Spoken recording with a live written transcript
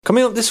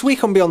Coming up this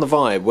week on Beyond the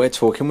Vibe, we're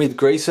talking with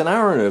Grace and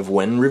Aaron of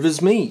When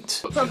Rivers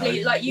Meet.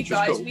 Probably like you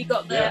guys, we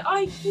got the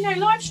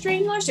live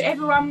stream.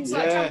 Everyone's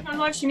like jumping on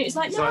live stream. It's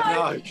like no,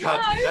 I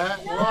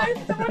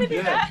don't want to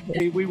do that.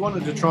 We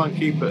wanted to try and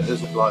keep it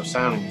as live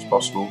sounding as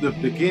possible. The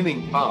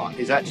beginning part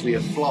is actually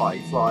a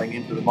fly flying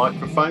into the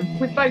microphone.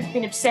 We've both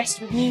been obsessed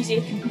with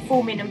music and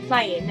performing and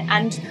playing,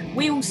 and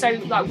we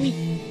also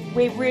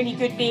we're really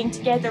good being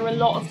together a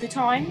lot of the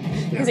time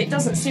because it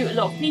doesn't suit a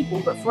lot of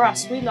people, but for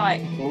us, we're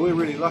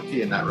really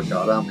lucky in that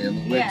regard, aren't we?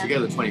 And we're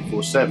together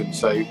 24/7,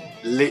 so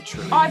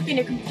literally. I've been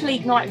a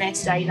complete nightmare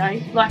today,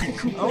 though. Like a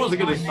complete. I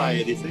wasn't going to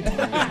say anything.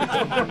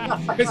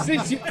 But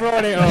since you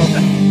brought it up.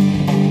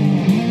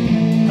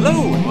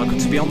 Hello and welcome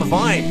to Beyond the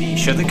Vibe, the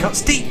show that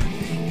cuts deep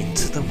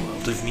into the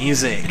world of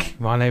music.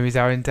 My name is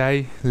Aaron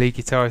Day, lead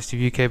guitarist of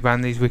UK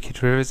band These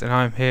Wicked Rivers, and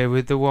I'm here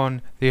with the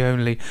one, the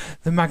only,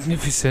 the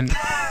magnificent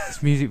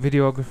music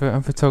videographer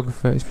and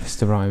photographer is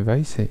Mr. Ryan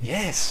Vasey.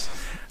 Yes.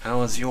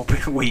 How has your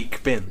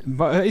week been?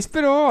 But it's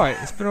been alright.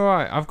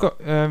 I've got,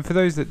 for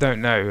those that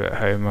don't know at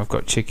home, I've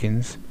got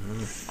chickens.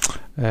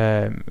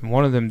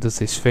 One of them does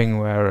this thing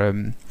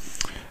where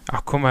I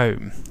come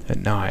home at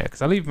night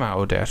because I leave them out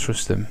all day. I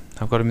trust them.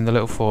 I've got them in the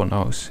little Fort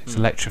Knox. It's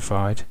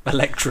electrified.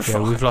 Electrified.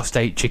 Yeah, we've lost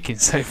 8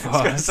 chickens so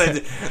far. I was going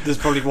to say there's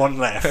probably one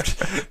left.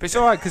 But it's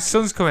alright because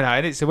sun's coming out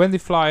in it. So when they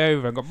fly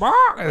over and go bark,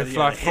 and they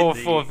fly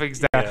four things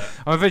down. Yeah.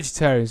 I'm a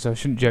vegetarian, so I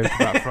shouldn't joke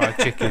about fried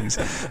chickens.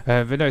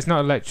 But no, it's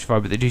not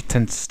electrified, but they do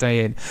tend to stay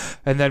in.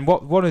 And then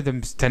what one of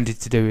them's tended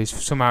to do is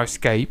somehow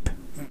escape.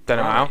 Don't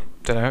know.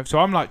 So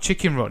I'm like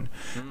Chicken Run.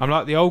 I'm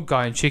like the old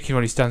guy in Chicken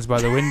Run. He stands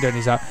by the window and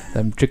he's like,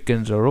 "Them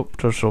chickens are up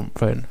to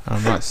something." And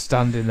I'm like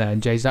standing there,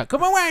 and Jay's like,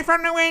 "Come away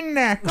from the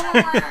window, come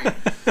away."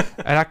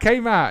 And I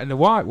came out, and the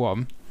white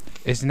one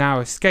is now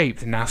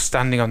escaped and now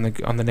standing on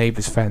the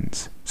neighbour's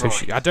fence. So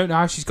I don't know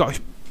how she's got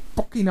a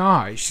fucking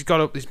eye. She's got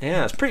up this.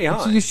 Yeah, it's pretty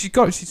high.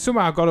 She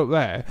somehow got up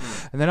there,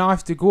 and then I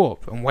have to go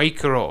up and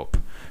wake her up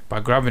by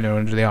grabbing her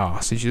under the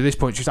arse. And at this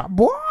point, she's like,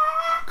 "What?"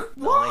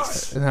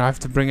 Nice. And then I have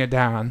to bring her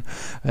down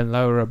and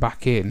lower her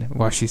back in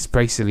while she's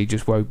basically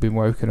just been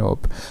woken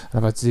up. And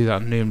I've had to do that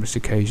on numerous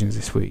occasions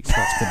this week. So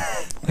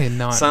that's been a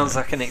nightmare. Sounds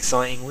like an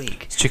exciting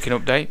week. It's chicken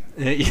update.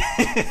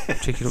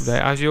 Chicken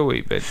update. How's your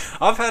week been?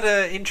 I've had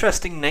an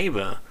interesting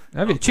neighbour.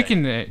 Have you?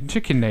 Chicken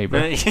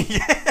neighbour?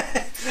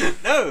 Yeah.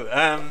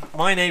 No,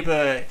 my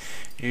neighbour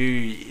who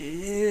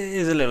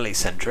is a little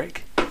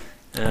eccentric.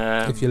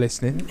 If you're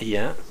listening,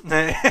 yeah,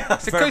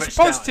 it's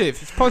positive.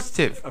 It's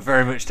positive. I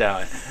very much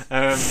doubt it.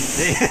 I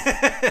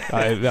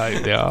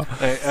they are.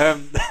 I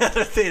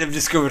don't think they've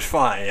discovered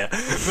fire yet.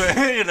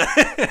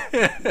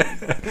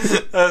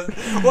 But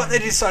what they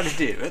decided to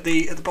do at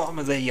the bottom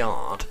of their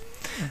yard,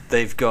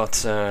 they've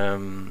got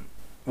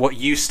what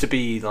used to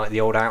be like the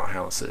old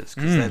outhouses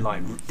because they're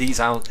like these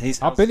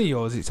houses. I've been to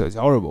yours. It's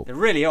horrible. They're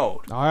really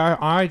old. I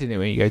hide in it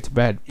when you go to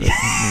bed. But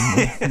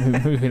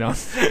moving on.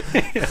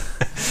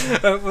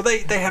 Well,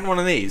 they had one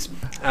of these,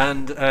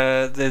 and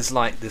there's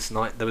like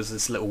there was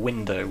this little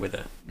window with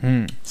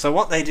it. So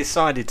what they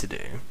decided to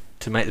do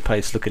to make the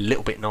place look a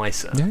little bit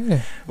nicer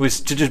was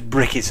to just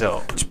brick it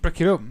up. Just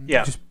brick it up.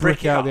 Yeah, just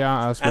brick out the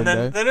outhouse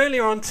window. And then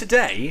earlier on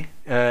today,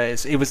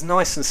 it was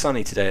nice and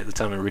sunny today at the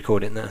time of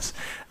recording this.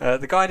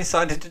 The guy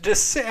decided to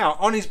just sit out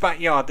on his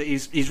backyard that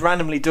he's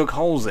randomly dug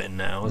holes in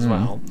now as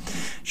well,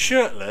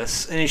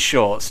 shirtless in his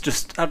shorts,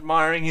 just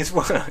admiring his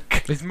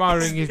work.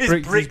 Admiring his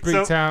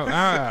bricked out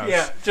outhouse.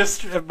 Yeah,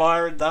 just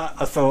admiring that.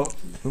 I thought,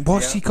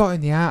 what's he got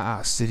in the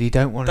outhouse that he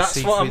don't want to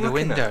see through the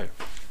window?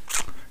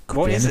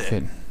 What is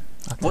anything. it?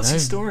 What's he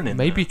storing in?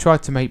 Maybe he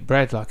tried to make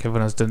bread like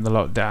everyone has done the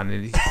lockdown,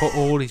 and he put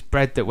all his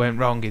bread that went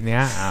wrong in the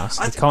outhouse.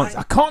 I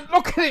can't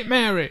look at it,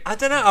 Mary. I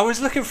don't know. I was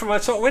looking from my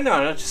top window,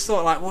 and I just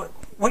thought, like, what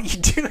are you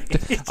doing?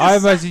 I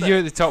imagine you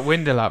at the top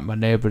window, like, my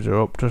neighbours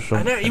are up to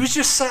something. I know. He was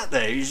just sat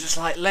there. He was just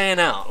like laying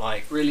out,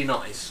 like, really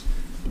nice.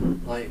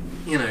 Like,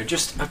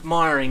 just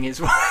admiring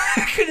his work.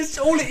 It's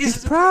all it is.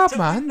 He's proud,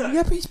 man. Window.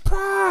 Yeah, but he's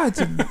proud.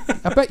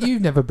 I bet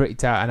you've never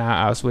bricked out an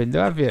outhouse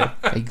window, have you?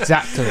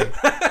 Exactly.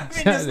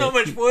 There's not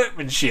much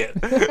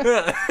workmanship.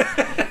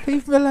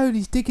 Leave him alone.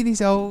 He's digging his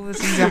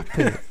holes. He's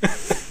happy.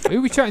 Who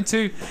are we chatting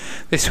to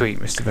this week,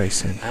 Mr.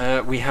 Basin?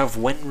 We have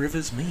When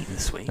Rivers Meet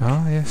this week.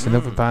 Oh, yes,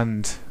 another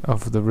band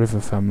of the River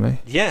family.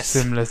 Yes.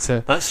 Similar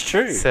to... That's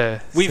true.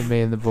 To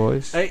me and the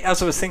boys.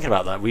 As I was thinking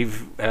about that,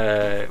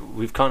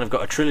 we've kind of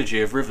got a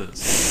trilogy of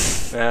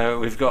rivers.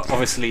 We've got,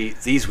 obviously,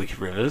 These Wicked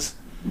Rivers.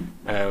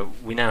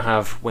 We now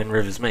have When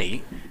Rivers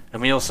Meet.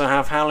 And we also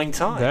have Howling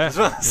Tide as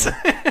well.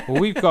 Yeah. Well,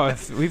 we've got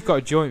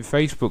a joint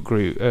Facebook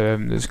group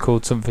that's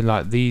called something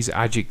like These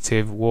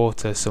Adjective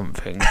Water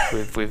something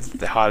with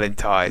the Howling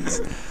Tides.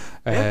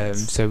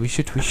 So we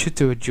should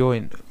do a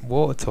joint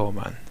water tour,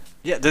 man.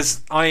 Yeah,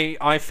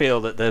 I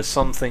feel that there's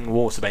something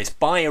water based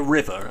by a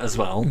river as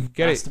well.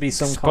 Get it to be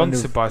some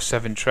sponsored by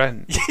Severn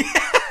Trent.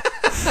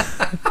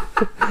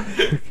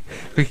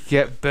 We could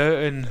get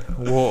Burton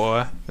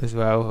Water as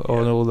well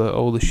on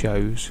all the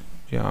shows.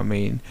 Do you know what I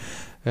mean?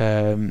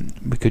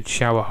 We could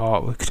shower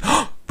Hart. We could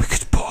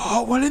put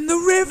Hartwell in the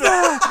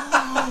river.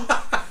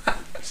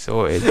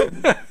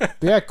 sorted. But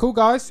yeah, cool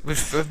guys.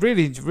 We've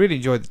really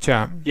enjoyed the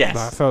chat. Yes.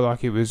 Like, I felt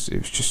like it was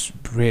just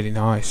really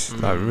nice.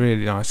 Like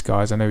really nice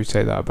guys. I know we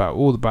say that about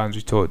all the bands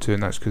we talked to,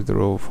 and that's because they're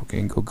all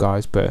fucking good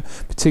guys. But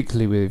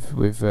particularly with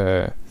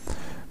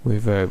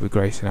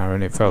Grace and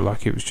Aaron, it felt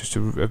like it was just a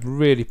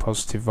really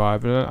positive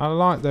vibe, and I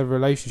like their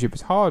relationship.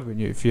 It's hard when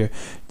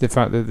the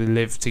fact that they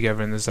live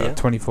together and there's that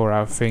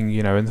 24-hour thing,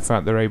 and the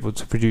fact they're able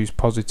to produce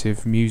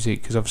positive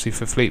music, because obviously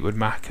for Fleetwood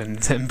Mac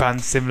and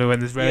bands similar,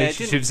 when there's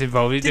relationships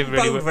involved, it didn't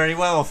really go very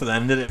well for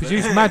them, did it?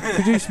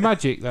 Produce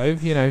magic though,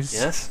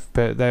 Yes.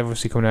 But they're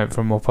obviously coming out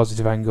from a more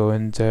positive angle,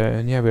 and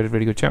we had a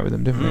really good chat with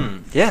them, didn't we?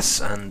 Yes,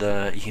 and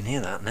you can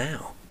hear that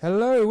now.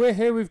 Hello, we're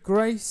here with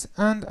Grace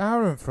and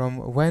Aaron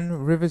from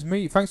When Rivers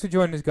Meet. Thanks for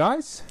joining us,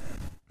 guys.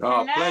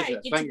 Oh, Hello, pleasure.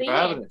 good Thank to you be for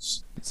having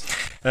us.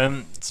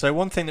 So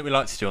one thing that we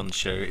like to do on the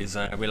show is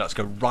we like to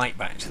go right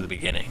back to the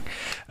beginning.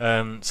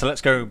 So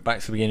let's go back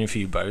to the beginning for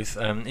you both.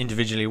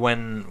 Individually,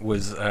 when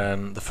was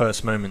the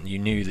first moment you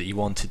knew that you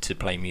wanted to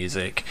play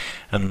music?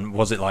 And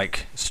was it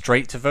like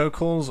straight to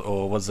vocals,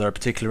 or was there a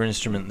particular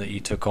instrument that you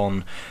took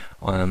on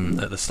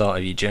at the start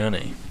of your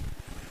journey?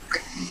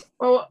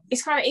 Well,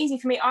 it's kind of easy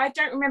for me. I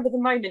don't remember the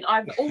moment.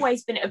 I've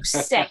always been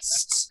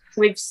obsessed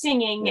with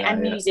singing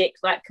and music,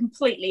 like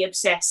completely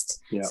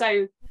obsessed. Yeah.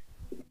 So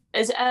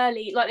as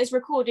early, like there's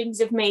recordings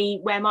of me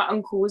where my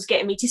uncle was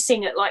getting me to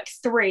sing at like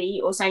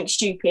 3 or something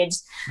stupid.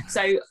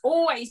 So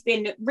always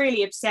been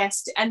really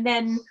obsessed, and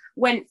then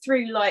went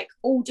through like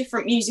all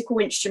different musical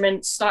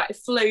instruments, like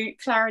flute,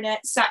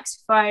 clarinet,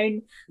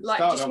 saxophone, like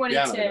just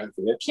wanted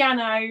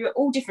piano,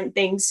 all different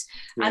things.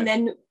 Yeah. And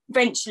then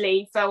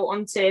eventually fell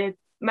onto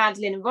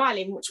mandolin and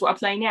violin, which is what I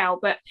play now,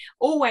 but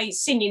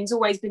always singing's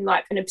always been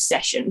like an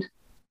obsession.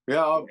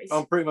 Yeah,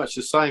 I'm pretty much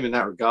the same in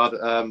that regard.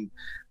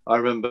 I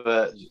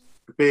remember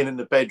being in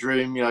the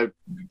bedroom,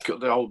 got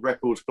the old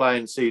records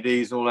playing,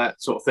 CDs and all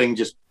that sort of thing,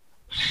 just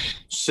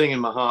singing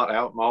my heart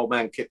out. My old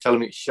man kept telling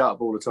me to shut up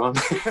all the time.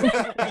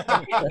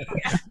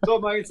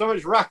 Stop making so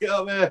much racket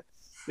up there,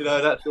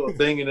 that sort of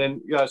thing. And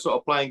then, sort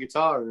of playing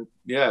guitar, and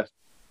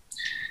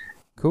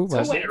cool. So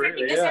I don't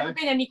think there's ever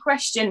been any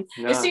question.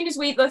 No. As soon as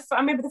I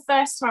remember the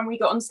first time we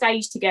got on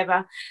stage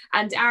together,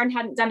 and Aaron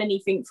hadn't done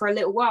anything for a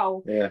little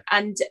while,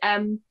 and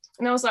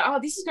I was like, oh,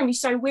 this is going to be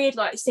so weird,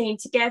 like singing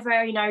together,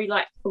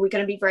 like, are we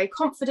going to be very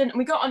confident? And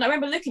we got on. I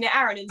remember looking at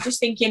Aaron and just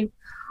thinking,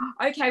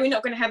 okay, we're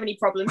not going to have any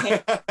problem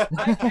here.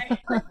 Okay,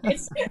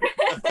 it's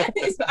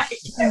like,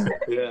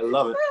 yeah,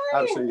 love it,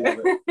 absolutely love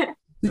it.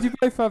 Did you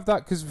both have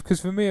that?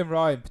 Because for me and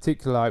Ryan in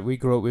particular, like, we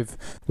grew up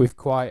with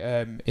quite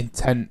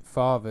intent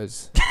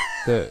fathers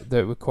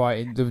that were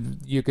quite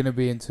you're going to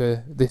be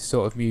into this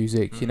sort of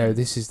music.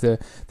 This is the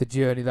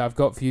journey that I've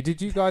got for you.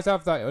 Did you guys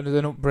have that under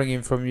an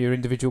upbringing from your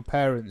individual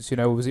parents?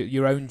 Was it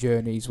your own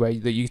journeys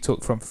that you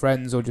took from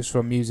friends, or just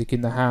from music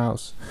in the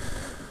house?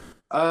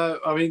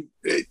 I mean,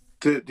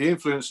 the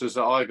influences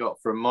that I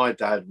got from my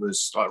dad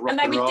was like rock and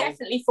roll. And they were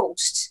definitely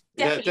forced.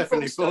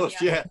 Definitely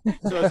forced. Yeah.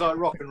 So it's like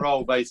rock and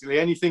roll, basically.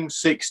 Anything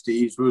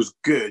 60s was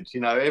good.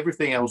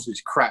 Everything else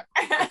is crap.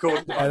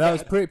 That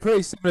was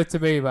pretty similar to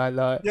me, man.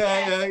 Like.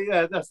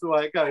 Yeah. That's the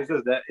way it goes,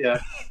 isn't it?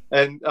 Yeah.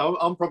 And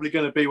I'm probably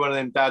going to be one of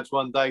them dads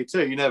one day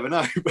too. You never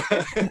know.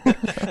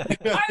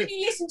 I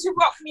only listen to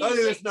rock music.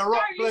 Only listen to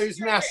rock, blues,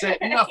 and that's it.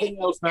 Nothing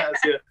else matters.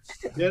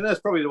 Yeah. That's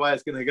probably the way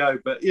it's going to go.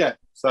 But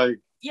so.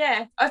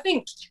 Yeah, I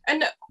think,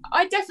 and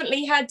I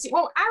definitely had.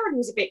 Aaron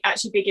was a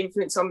big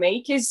influence on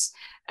me, because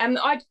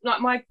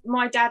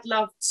my dad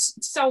loved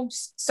soul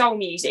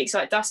music, so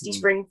like Dusty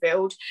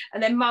Springfield,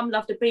 and then Mum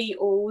loved the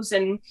Beatles,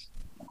 and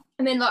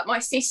then like my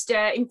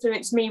sister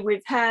influenced me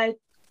with her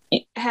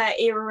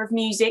era of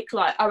music,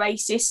 like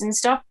Oasis and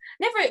stuff.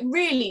 Never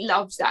really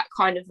loved that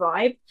kind of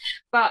vibe,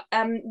 but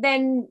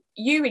then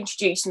you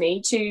introduced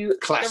me to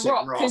classic the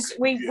rock, because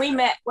we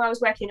met when I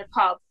was working in a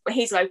pub,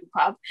 his local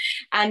pub,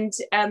 and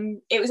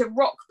it was a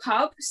rock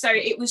pub, so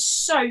it was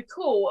so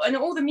cool, and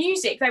all the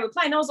music they were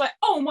playing, I was like,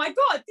 oh my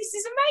god, this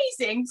is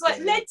amazing. It's like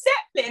Led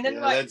Zeppelin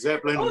and like Led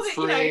Zeppelin and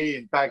Free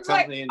and Bad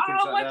Company and things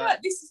oh my god,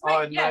 this is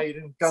Iron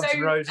Maiden, Guns N'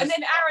 Roses. And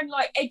then Aaron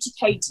like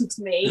educated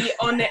me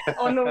on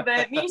all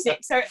the music,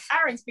 so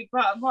Aaron's a big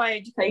part of my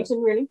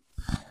education, really.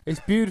 It's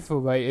beautiful,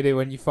 mate, isn't it,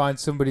 when you find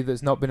somebody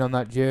that's not been on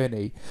that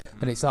journey,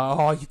 and it's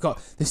like,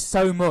 there's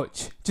so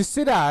much. Just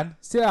sit down,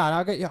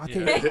 I'll get you.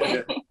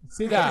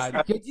 Sit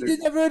down. You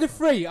never heard of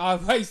Free? Oh,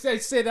 he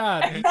said sit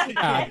down.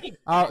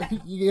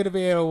 You're going to be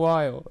here a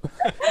while.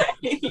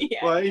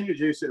 Well, I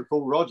introduced it to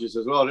Paul Rodgers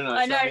as well, didn't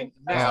I? I know.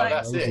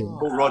 That's it.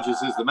 Paul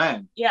Rodgers is the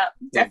man. Yeah,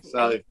 definitely.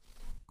 So,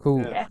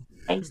 cool. Yeah.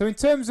 So in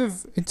terms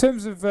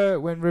of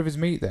When Rivers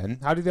Meet, then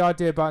how did the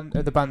idea of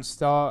the band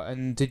start,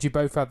 and did you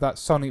both have that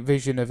sonic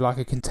vision of like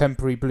a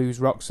contemporary blues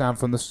rock sound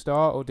from the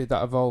start, or did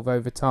that evolve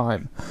over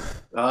time?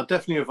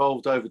 Definitely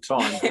evolved over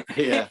time.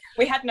 Yeah,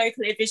 we had no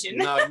clear vision.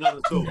 No, none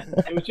at all.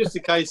 It was just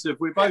a case of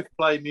we both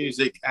play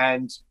music,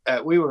 and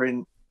we were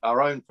in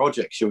our own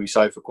project, shall we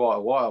say, for quite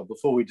a while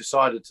before we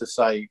decided to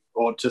say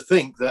or to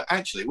think that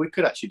actually we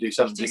could actually do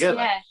something together.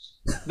 Yeah.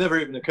 Never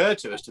even occurred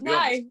to us, to be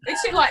honest. No, it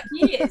took like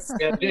years.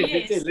 Yeah,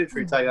 it did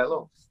literally take that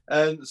long.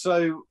 And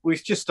so we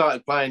just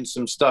started playing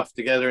some stuff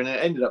together, and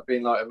it ended up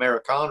being like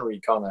Americana-y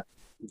kind of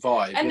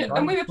vibe.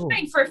 And we were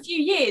playing for a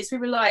few years. We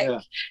were like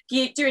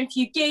doing a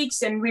few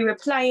gigs, and we were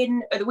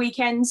playing at the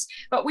weekends,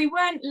 but we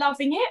weren't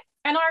loving it.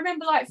 And I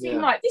remember like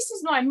feeling like this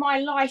is like my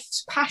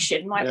life's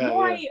passion. Like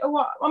why?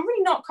 What? I'm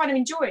really not kind of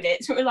enjoying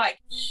it. So we're like,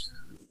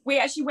 we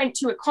actually went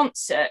to a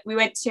concert. We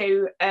went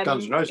to a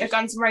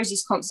Guns N'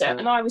 Roses concert,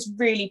 and I was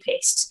really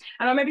pissed.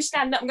 And I remember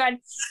standing up and going,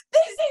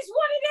 "This is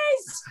what it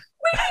is.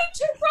 We need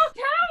to rock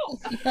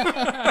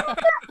out."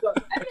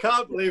 I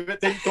can't believe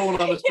it didn't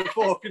dawn on us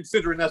before,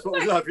 considering that's what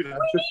we love. You know,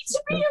 we need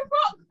to be a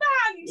rock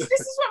band. This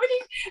is what we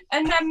need.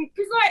 And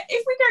because like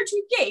if we go to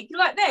a gig,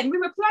 like then we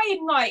were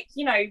playing like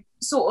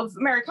sort of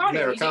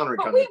Americana music,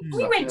 but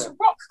we went to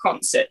rock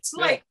concerts,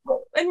 like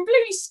and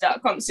blues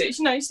stuff concerts.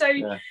 So.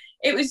 Yeah.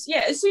 It was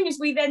as soon as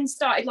we then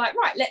started like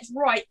right, let's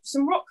write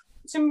some rock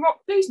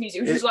blues music,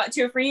 which was like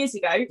 2 or 3 years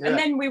ago, and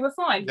then we were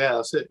fine. Yeah,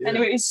 that's it. Yeah. And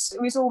it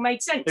was all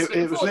made sense.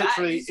 It was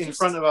literally in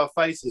front of our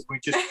faces. We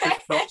just could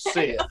not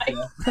see it.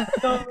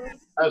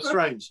 How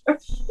strange.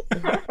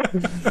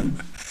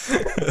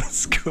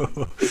 That's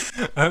cool.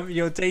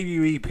 Your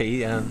debut EP,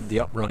 the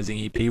Uprising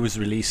EP, was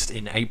released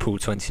in April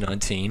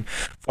 2019,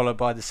 followed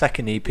by the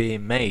second EP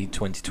in May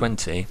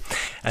 2020,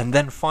 and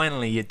then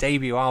finally your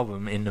debut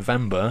album in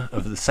November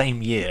of the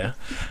same year.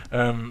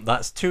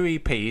 That's 2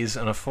 EPs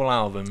and a full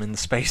album in the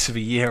space of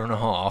a year and a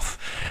half.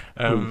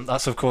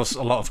 That's of course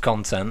a lot of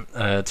content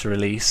to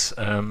release.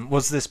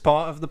 Was this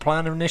part of the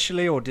plan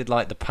initially, or did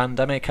like the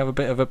pandemic have a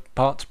bit of a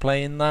part to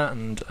play in that?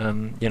 And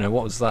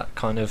what was that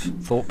kind of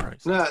thought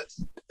process? No,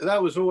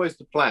 that was always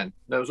the plan.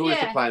 That was always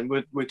the plan.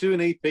 We're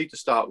doing an EP to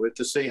start with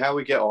to see how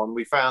we get on.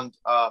 We found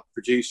our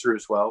producer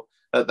as well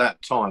at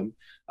that time,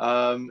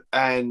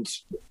 and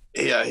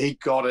he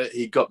got it.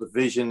 He got the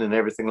vision and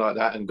everything like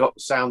that, and got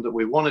the sound that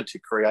we wanted to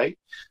create,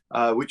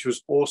 which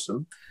was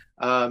awesome.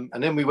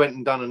 And then we went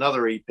and done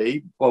another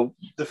EP. Well,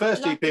 the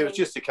first EP was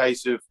just a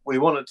case of we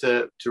wanted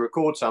to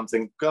record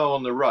something, go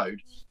on the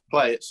road,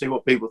 play it, see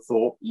what people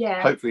thought.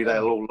 Yeah. Hopefully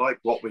they'll all like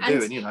what we're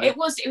doing. It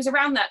was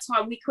around that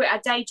time we quit our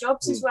day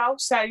jobs as well.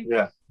 So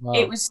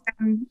it was.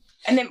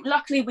 And then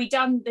luckily we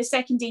done the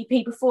second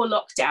EP before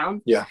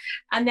lockdown. Yeah.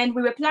 And then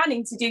we were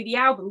planning to do the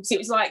album because it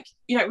was like,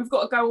 we've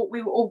got to go.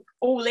 We were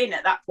all in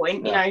at that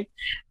point,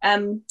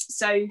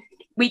 So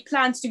we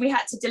planned to. We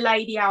had to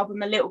delay the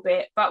album a little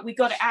bit, but we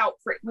got it out.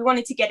 We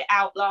wanted to get it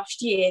out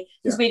last year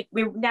because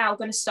we're now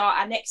going to start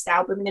our next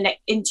album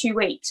in 2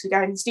 weeks. We're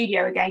going in the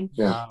studio again.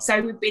 Yeah.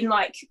 So we've been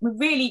like,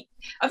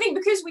 I think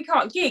because we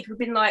can't gig, we've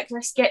been like,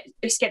 let's get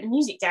the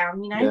music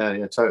down.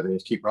 Yeah, totally.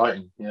 Just keep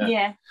writing.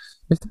 Yeah.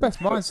 It's the best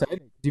mindset,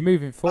 isn't it? You're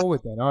moving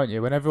forward then, aren't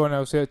you? When everyone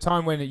else, at a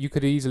time when you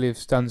could easily have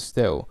stood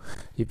still,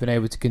 you've been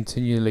able to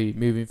continually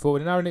moving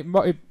forward. And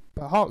it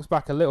harks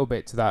back a little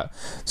bit to that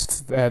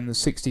the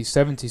 60s,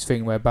 70s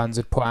thing where bands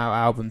had put out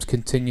albums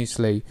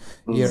continuously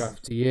year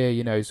after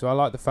year, So I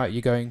like the fact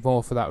you're going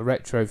more for that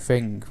retro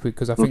thing,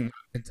 because I think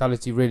that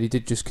mentality really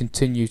did just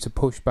continue to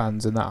push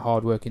bands and that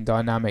hard-working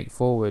dynamic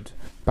forward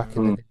back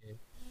in the day.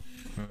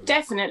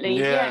 Definitely,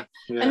 yeah.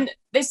 And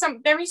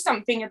there is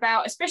something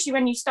about, especially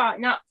when you're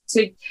starting up,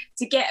 to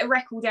get a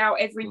record out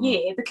every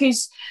year,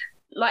 because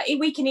like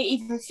we can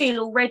even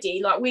feel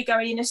already like we're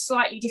going in a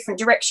slightly different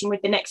direction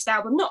with the next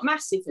album, not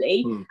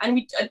massively, and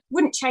we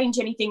wouldn't change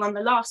anything on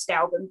the last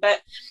album,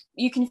 but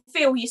you can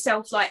feel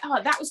yourself like,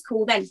 oh, that was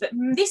cool then, but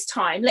this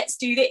time let's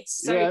do this.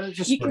 So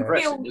you can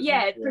feel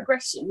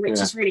progression, which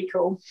is really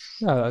cool.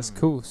 Oh, that's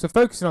cool. So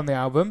focusing on the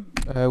album,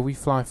 We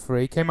Fly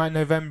Free came out in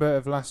November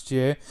of last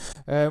year.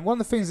 One of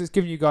the things that's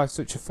given you guys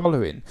such a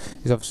following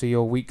is obviously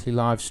your weekly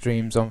live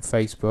streams on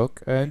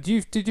Facebook.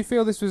 Did you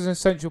feel this was an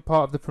essential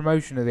part of the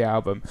promotion of the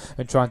album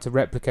and trying to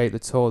replicate the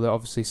tour that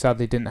obviously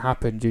sadly didn't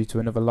happen due to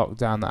another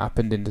lockdown that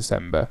happened in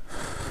December?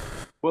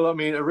 Well, I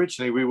mean,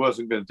 originally we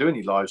wasn't going to do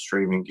any live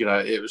streaming.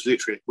 It was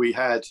literally, we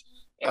had,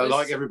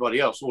 like everybody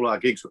else, all our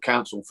gigs were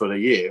cancelled for the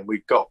year, and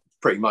we got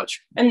pretty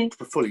much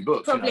fully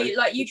booked. Probably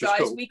like you guys,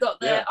 cool. We got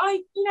the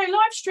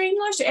live stream.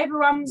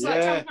 Everyone's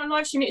like jumping on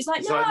live stream. It's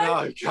like no,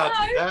 can't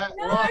do that.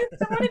 No, I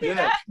don't want to do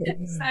that.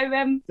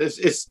 So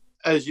it's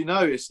as you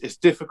know, it's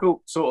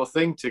difficult sort of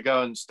thing to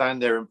go and stand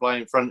there and play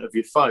in front of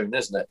your phone,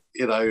 isn't it?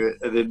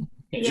 And then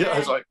I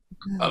was like,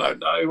 I don't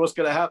know what's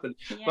going to happen.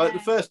 Yeah. But the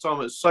first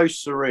time it was so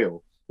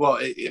surreal. Well,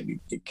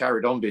 it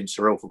carried on being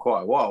surreal for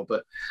quite a while,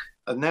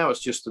 and now it's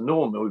just the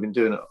norm. We've been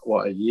doing it,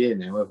 a year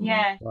now, haven't we?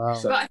 Yeah. Wow.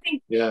 So, but I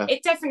think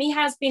it definitely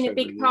has been a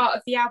big part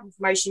of the album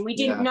promotion. We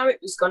didn't know it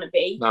was going to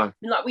be. No.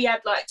 Like we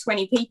had like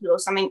 20 people or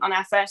something on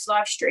our first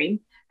live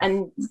stream,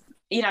 and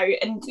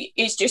and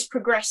it's just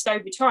progressed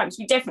over time. So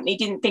we definitely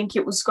didn't think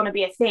it was going to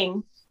be a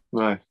thing.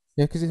 No.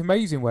 Yeah, because it's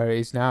amazing where it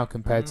is now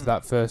compared to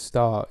that first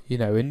start, you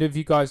know. And have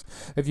you guys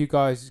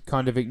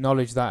kind of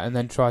acknowledged that and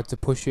then tried to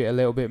push it a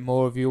little bit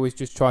more? Have you always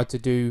just tried to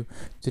do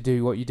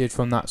what you did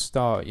from that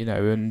start, you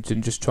know, and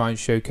just try and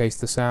showcase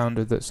the sound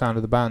of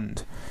the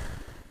band?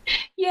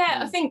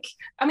 Yeah,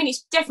 I mean,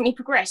 it's definitely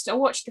progressed. I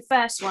watched the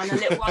first one a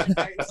little while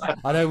ago. So.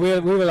 I know we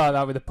were like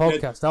that with the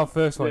podcast. Our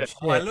first one.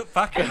 Oh, I look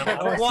back and I'm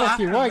like, what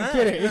happened right,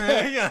 get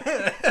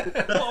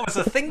it. What was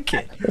I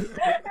thinking?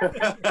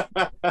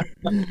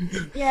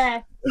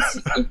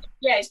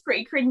 It's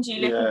pretty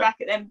cringy looking back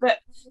at them. But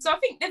so I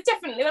think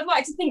I'd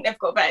like to think they've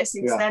got better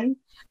since then.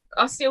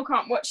 I still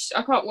can't watch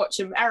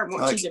them. Aaron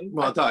watches them.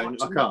 Well, I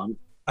can't.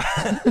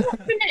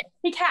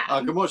 He can. I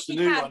can watch the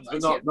new ones,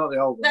 but not the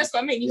old ones. That's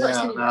what I mean. You watch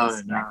the new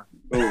ones. No.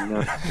 Oh,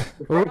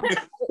 no.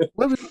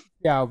 When we did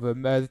the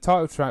album, the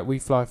title track "We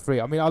Fly Free,"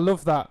 I mean, I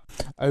love that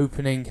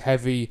opening,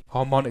 heavy,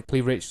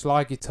 harmonically rich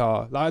slide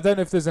guitar. Like, I don't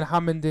know if there's a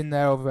Hammond in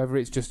there or whether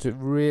it's just a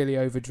really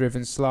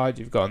overdriven slide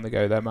you've got on the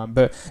go there, man.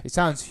 But it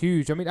sounds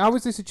huge. I mean, how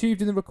was this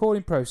achieved in the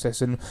recording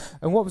process, and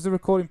what was the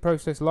recording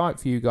process like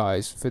for you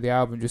guys for the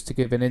album? Just to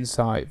give an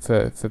insight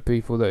for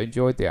people that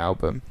enjoyed the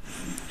album.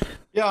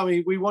 Yeah, I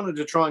mean, we wanted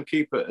to try and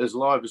keep it as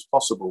live as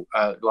possible,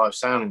 live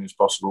sounding as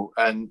possible.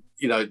 And,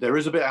 you know, there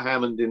is a bit of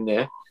Hammond in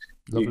there.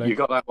 You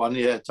got that one,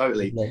 yeah,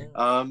 totally. But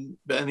and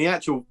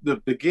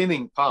the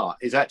beginning part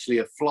is actually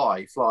a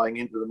fly flying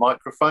into the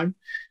microphone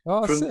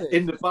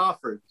in the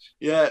bathroom.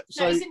 Yeah,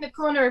 so it's in the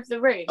corner of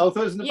the room. Oh,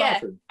 so it's in the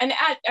bathroom. And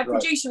a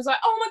producer was like,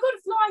 "Oh my god,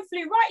 a fly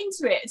flew right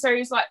into it." So he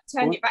was like,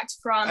 turned it back to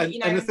front. And, you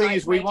know, and the thing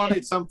is, we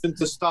wanted something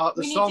to start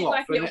the song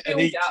off, and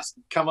he just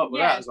come up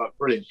with that. It's like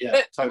brilliant. Yeah,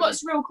 but totally.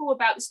 What's real cool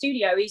about the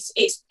studio is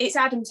it's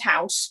Adam's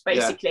house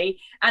basically,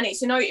 and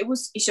it's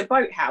a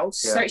boathouse,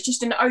 so it's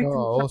just an open.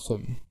 Oh,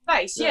 awesome.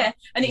 Place,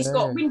 and it's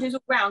got windows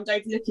all round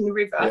overlooking the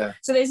river,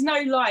 so there's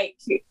no like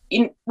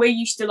we're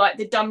used to like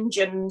the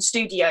dungeon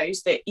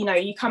studios that, you know,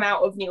 you come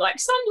out of and you're like,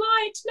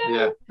 sunlight,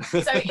 no.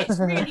 So it's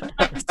really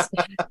nice.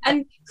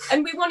 And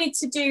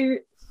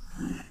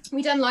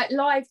we done like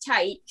live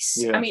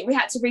takes. I mean, we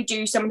had to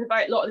redo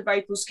a lot of the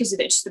vocals because of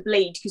just the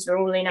bleed, because we're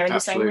all in the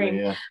same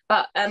room.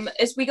 But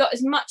as we got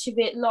as much of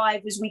it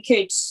live as we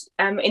could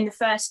in the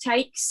first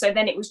takes, so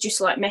then it was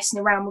just like messing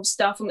around with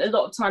stuff, and a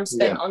lot of time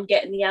spent on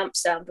getting the amp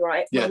sound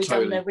right when we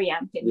done the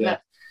reamping.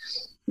 But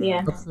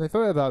I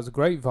thought that was a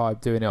great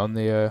vibe doing it on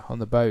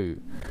the boat.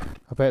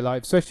 I bet,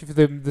 like, especially for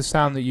the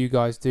sound that you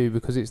guys do,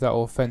 because it's that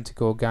authentic,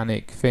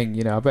 organic thing.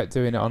 You know, I bet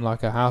doing it on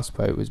like a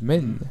houseboat was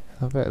mint.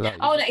 I bet, like,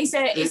 it's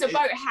a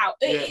boathouse.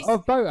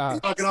 Boathouse.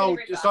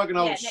 It's like an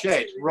old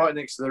shed right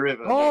next to the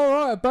river. Oh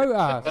right, a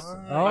boathouse.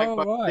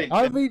 Right.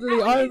 I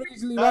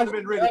immediately that'd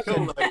been really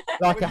cool, though.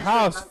 Like a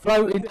house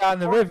floating down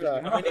the river.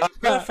 I mean, it's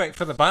perfect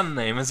for the band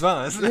name as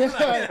well, isn't it?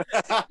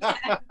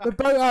 The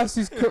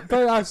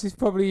boathouse is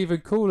probably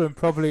even cooler and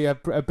probably a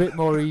bit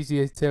more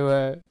easier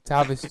to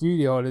have a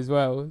studio on as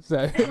well.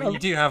 So I mean, you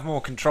do have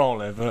more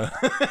control over.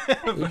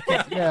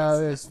 Yeah,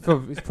 it's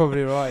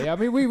probably right. Yeah, I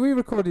mean, we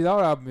recorded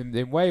our album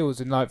in Wales,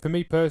 and like for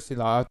me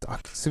personally, like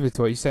similar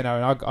to what you said,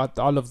 Aaron,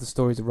 I love the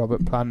stories of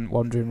Robert Plant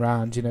wandering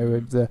around, you know,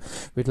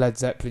 with Led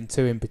Zeppelin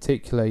 2 in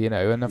particular, you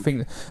know, and I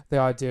think the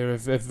idea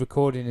of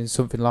recording in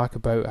something like a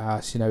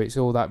boathouse, you know, it's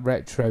all that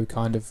retro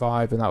kind of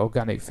vibe and that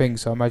organic thing.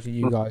 So I imagine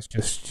you guys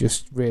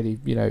just really,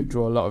 you know,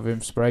 draw a lot of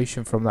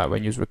inspiration from that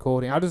when you're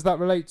recording. How does that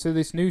relate to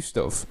this new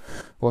stuff?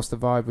 What's the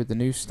vibe with the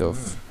new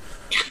stuff?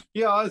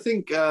 Yeah, I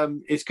think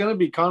it's going to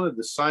be kind of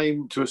the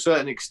same to a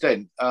certain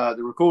extent. The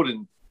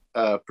recording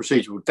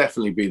procedure will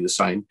definitely be the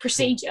same.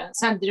 Procedure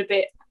sounded a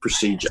bit.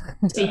 Procedure.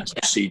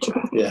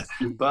 Yeah,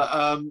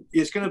 but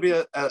it's going to be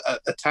a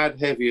tad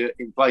heavier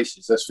in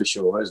places, that's for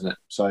sure, isn't it?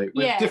 So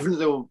with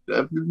different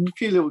a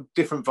few little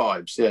different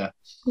vibes. Yeah,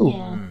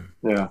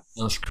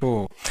 that's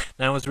cool.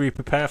 Now, as we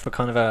prepare for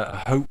kind of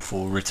a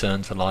hopeful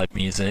return to live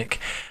music,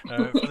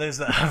 for those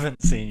that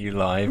haven't seen you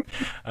live,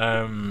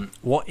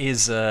 what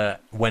is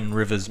When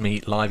Rivers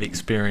Meet live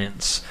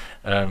experience?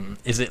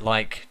 Is it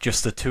like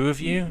just the two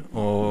of you,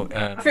 or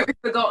I think we've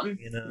forgotten.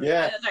 You know?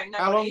 Yeah. I don't know.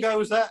 How long ago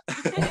was that?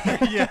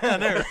 Yeah, I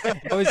know.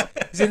 It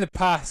was in the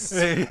past.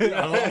 A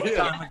long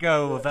time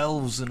ago, of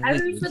elves and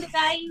wizards. For the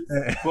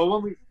days.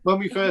 Well, when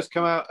we first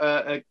come out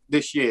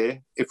this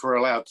year, if we're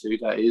allowed to,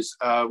 that is,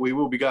 we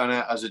will be going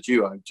out as a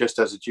duo, just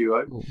as a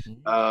duo.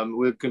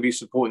 We're going to be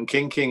supporting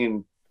King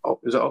in,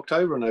 is it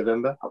October or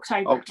November?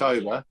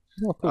 October.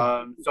 Oh,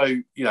 cool. So,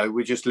 you know,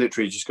 we're just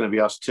literally just going to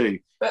be us two.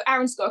 But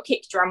Aaron's got a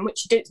kick drum,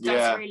 which does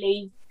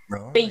really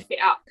beef it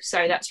up.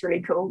 So that's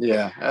really cool.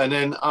 Yeah. And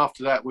then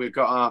after that, we've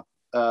got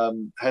our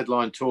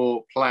headline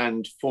tour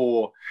planned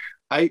for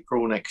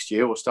April next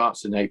year, or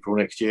starts in April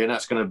next year. And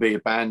that's going to be a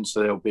band.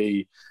 So there'll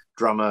be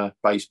drummer,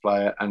 bass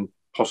player and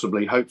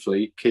possibly,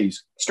 hopefully,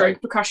 keys.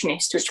 Stroke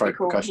percussionist, which Stroke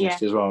we call,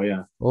 percussionist as well,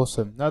 yeah.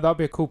 Awesome. No, that'll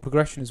be a cool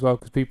progression as well,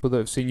 because people that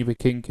have seen you with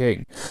King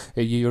King,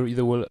 you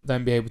either will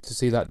then be able to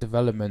see that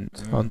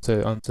development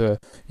onto to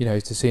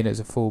seeing it as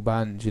a full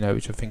band,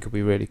 which I think will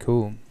be really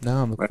cool.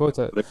 No, I'm looking forward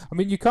to it. I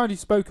mean, you kind of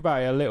spoke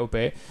about it a little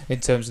bit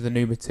in terms of the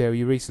new material.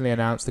 You recently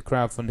announced the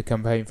crowdfunding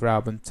campaign for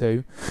album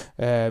 2,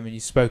 and you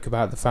spoke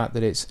about the fact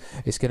that it's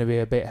going to be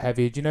a bit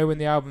heavier. Do you know when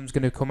the album's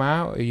going to come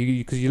out?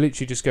 Because you're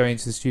literally just going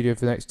into the studio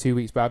for the next 2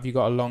 weeks, but have you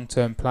got a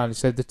long-term plan? You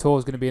said the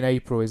tour's going to be in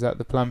April. Is that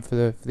the plan for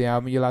the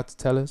album? You're allowed to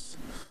tell us?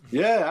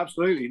 Yeah,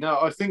 absolutely.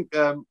 No, I think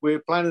we're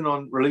planning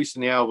on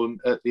releasing the album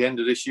at the end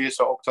of this year,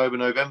 so October,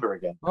 November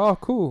again. Oh,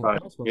 cool.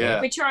 So,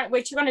 yeah.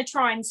 We're going to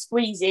try and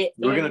squeeze it.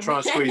 We're going to try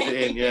and squeeze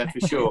it in, yeah,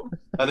 for sure.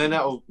 And then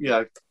that'll,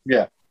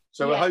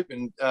 So we're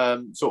hoping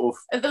sort of...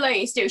 At the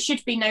latest, it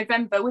should be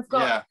November. We're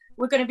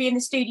going to be in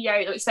the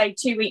studio, let's say,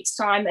 2 weeks'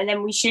 time, and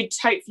then we should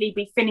hopefully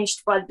be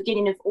finished by the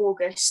beginning of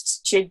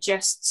August. Should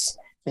just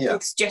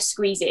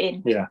squeeze it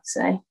in. Yeah.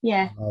 So,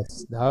 yeah.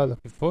 No,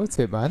 looking forward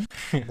to it, man.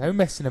 No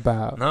messing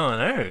about. No, I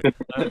know.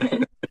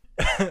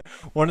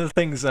 One of the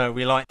things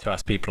we like to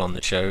ask people on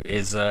the show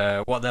is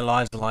what their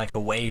lives are like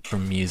away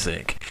from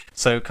music.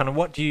 So, kind of,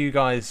 what do you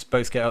guys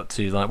both get up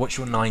to? Like, what's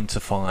your 9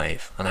 to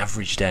 5, an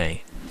average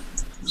day?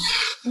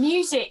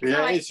 Music,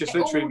 it's just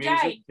literally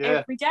music,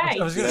 every day.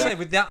 I was going to say,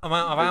 with that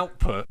amount of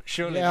output,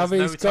 surely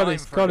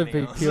it's got to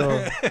be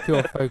pure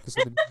focus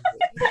on the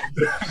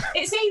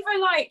music.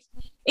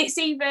 It's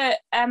either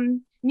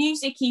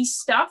music-y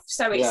stuff,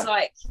 so it's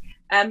like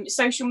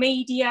social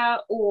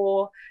media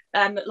or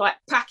like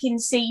packing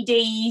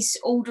CDs,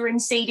 ordering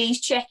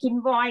CDs,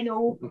 checking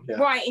vinyl,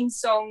 writing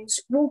songs,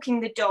 walking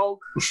the dog.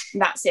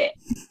 That's it.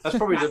 That's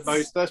probably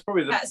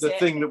the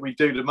thing that we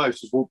do the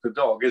most is walk the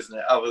dog, isn't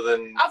it? Other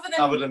than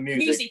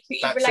music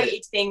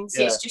related things,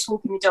 it's just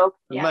walking the dog.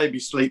 And maybe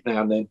sleep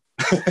now and then.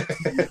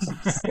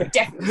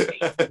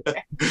 Definitely.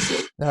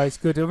 No, it's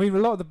good. I mean, a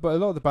lot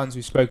of the bands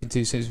we've spoken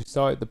to since we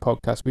started the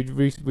podcast,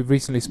 we've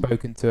recently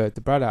spoken to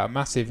Brad out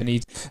Massive, and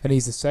he's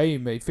the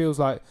same. It feels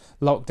like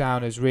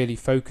lockdown has really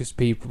focused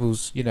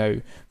people's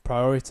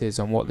priorities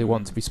on what they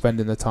want to be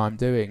spending the time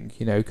doing.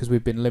 Because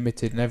we've been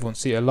limited, and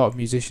a lot of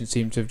musicians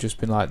seem to have just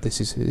been like, this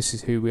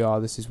is who we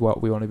are, this is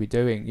what we want to be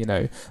doing.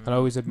 And I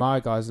always admire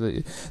guys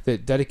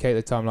that dedicate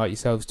the time like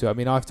yourselves to it. I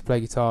mean, I have to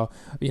play guitar,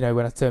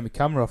 when I turn my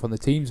camera off on the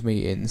Teams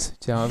meetings.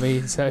 Do you know what I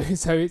mean? So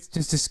it's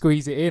just to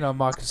squeeze it in on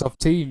Microsoft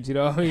Teams. You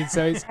know what I mean?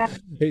 So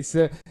it's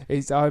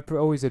I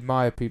always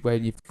admire people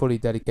when you're fully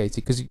dedicated,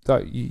 because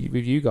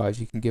with you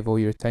guys you can give all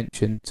your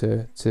attention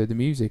to the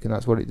music, and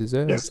that's what it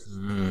deserves.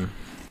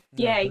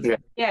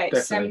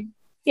 It's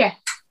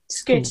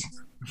good.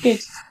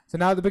 Good. So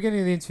now at the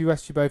beginning of the interview, I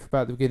asked you both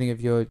about the beginning of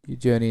your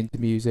journey into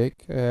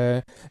music.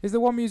 Is there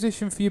one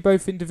musician for you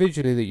both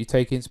individually that you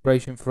take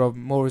inspiration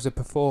from more as a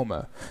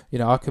performer?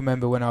 I can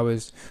remember when I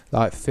was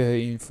like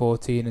 13,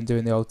 14 and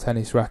doing the old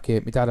tennis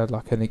racket. My dad had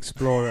like an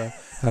Explorer,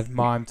 had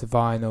mime to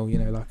vinyl,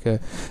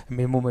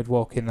 my mum would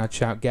walk in and I'd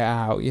shout, "Get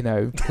out,"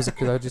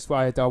 because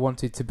I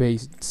wanted to be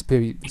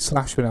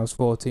Slash when I was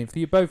 14. For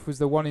you both, was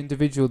there one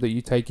individual that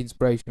you take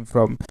inspiration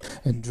from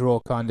and draw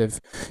kind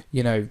of,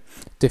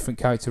 different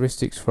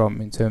characteristics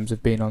from in terms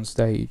of being on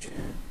stage?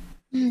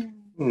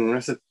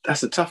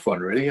 That's a tough one,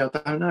 really. I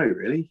don't know,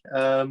 really.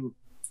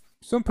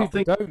 Some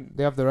people don't.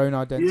 They have their own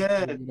identity.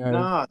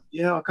 I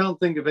can't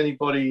think of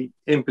anybody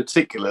in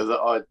particular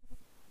that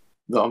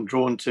I'm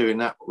drawn to in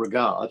that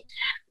regard.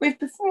 With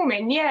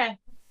performing, I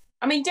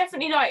mean,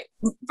 definitely like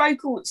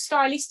vocal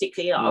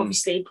stylistically,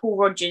 obviously Paul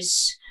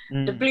Rodgers,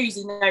 the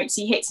bluesy notes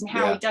he hits and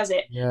how he does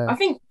it. I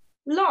think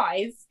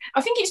live,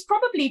 it's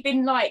probably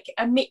been like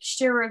a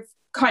mixture of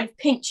kind of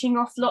pinching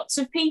off lots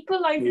of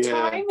people over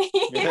time.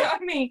 You know what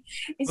I mean?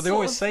 But they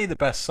always say the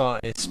best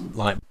artists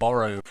like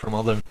borrow from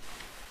other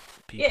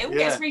people. Yeah, it all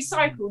gets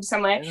recycled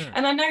somewhere. Yeah.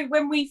 And I know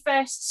when we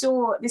first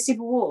saw the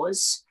Civil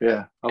Wars.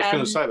 Yeah, I was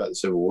going to say about the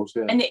Civil Wars.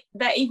 Yeah. And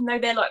that even though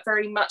they're like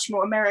very much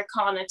more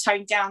Americana,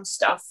 toned down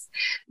stuff,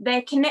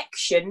 their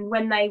connection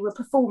when they were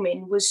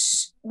performing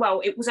was,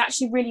 well, it was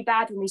actually really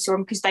bad when we saw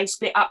them because they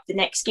split up the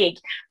next gig,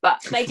 but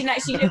they didn't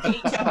actually look at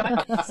each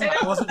other. So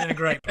it wasn't in a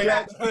great place.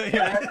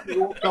 They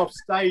walked off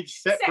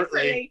stage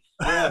separately.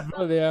 Yeah.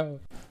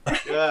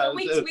 Yeah,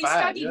 we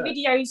studied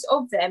videos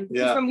of them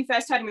because when we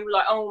first heard them, we were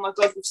like, "Oh my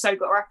god, we've so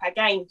got to up our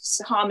game."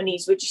 The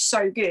harmonies were just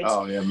so good.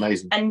 Oh yeah,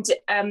 amazing. And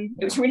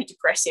it was really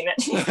depressing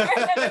actually.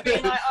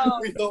 Being like,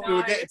 we thought we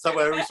were getting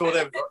somewhere. We saw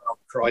them. Oh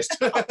Christ!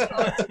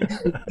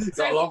 It's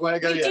got a long way to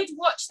go. We did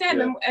watch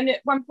them, and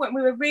at one point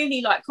we were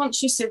really like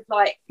conscious of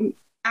like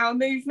our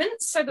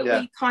movements, so that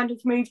we kind of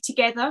moved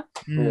together.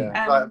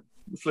 Like,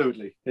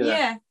 fluidly.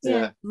 Yeah.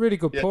 Really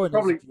good point.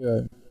 Probably.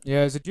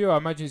 Yeah, as a duo, I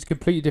imagine it's a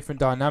completely different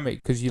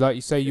dynamic because like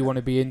you say, you want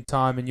to be in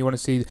time and you want to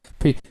see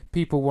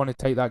people want to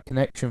take that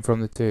connection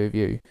from the two of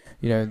you,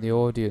 in the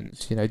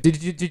audience.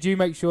 Did you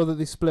make sure that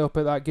they split up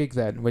at that gig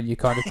then when you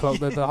kind of clocked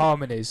the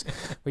harmonies?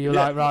 Where you're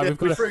like, right, we've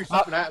got to threw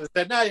something out and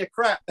said, "No, you're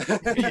crap."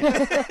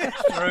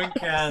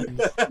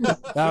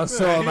 That'll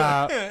sort them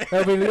out.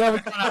 They'll be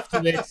gone after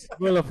this.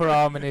 We'll up our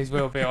harmonies.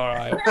 We'll be all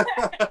right.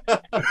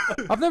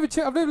 I've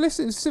never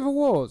listened to Civil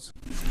Wars.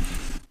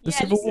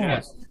 Civil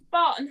Wars.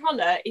 Bart and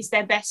Holler is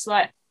their best,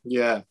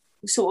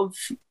 sort of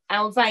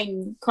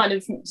Alvain kind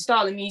of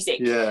style of music.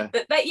 Yeah.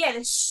 But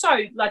they're so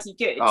bloody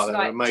good. Oh,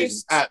 they're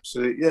amazing.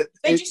 Absolutely. Yeah.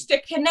 They're just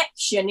a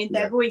connection in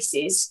their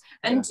voices.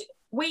 And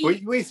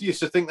we used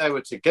to think they were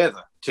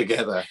together,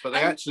 but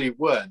they actually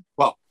weren't.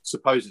 Well,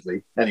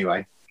 supposedly,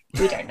 anyway.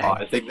 We don't know.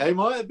 I think they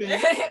might have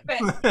been.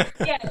 But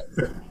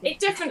it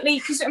definitely,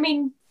 because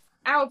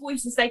our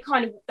voices, they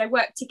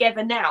work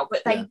together now,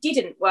 but they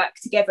didn't work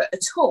together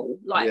at all.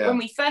 When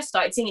we first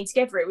started singing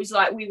together, it was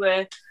like we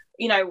were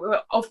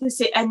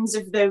opposite ends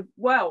of the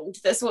world.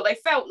 That's what they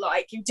felt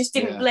like. You just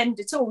didn't blend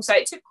at all. So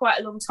it took quite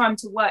a long time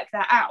to work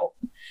that out.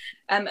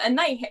 And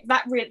they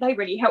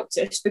really helped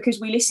us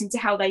because we listened to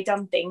how they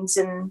done things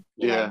and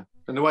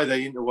and the way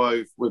they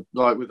interwove with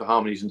the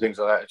harmonies and things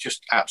like that, it's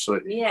just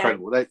absolutely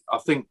incredible. I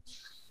think,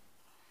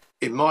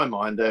 in my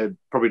mind, they're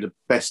probably the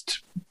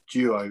best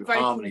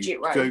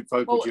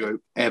vocal duo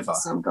ever.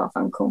 Simon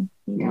Garfunkel.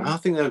 I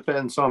think they were better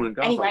than Simon and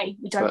Garfunkel. Anyway,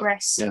 we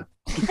digress. But,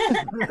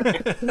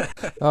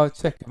 Oh,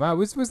 check them out.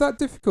 Was that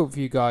difficult for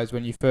you guys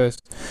when you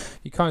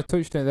kind of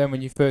touched on it then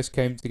when you first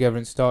came together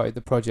and started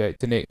the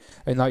project and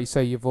like you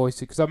say, your voice,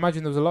 because I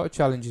imagine there was a lot of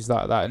challenges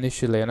like that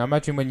initially, and I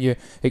imagine when you're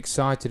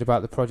excited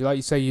about the project, like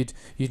you say,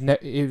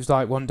 it was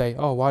like one day,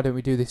 oh, why don't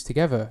we do this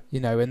together,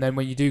 and then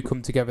when you do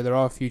come together, there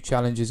are a few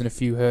challenges and a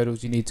few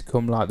hurdles you need to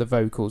come, like the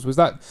vocals. Was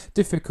that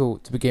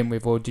difficult to begin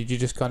with, or did you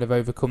just kind of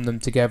overcome them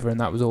together and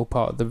that was all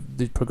part of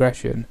the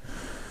progression?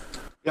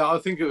 Yeah, I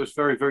think it was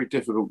very, very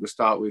difficult to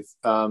start with.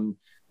 I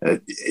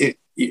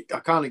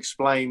can't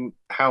explain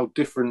how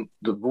different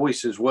the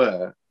voices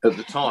were at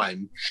the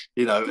time,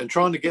 and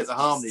trying to get the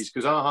harmonies,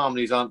 because our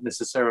harmonies aren't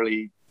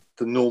necessarily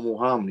the normal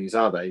harmonies,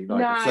 are they?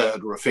 Like a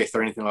third or a fifth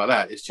or anything like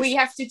that. It's just we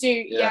have to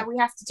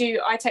do.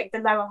 I take the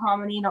lower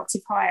harmony an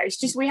octave higher. It's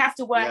just we have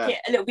to work it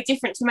a little bit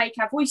different to make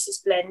our voices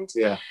blend.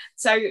 Yeah.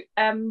 So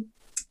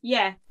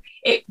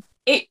it.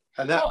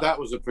 And that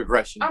was a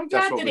progression. I'm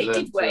glad that it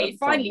did work. It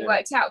finally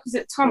worked out, because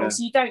at the time,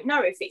 you don't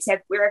know if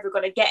we're ever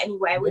going to get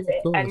anywhere with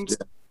it. And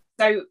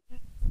so,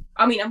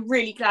 I mean, I'm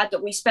really glad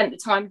that we spent the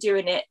time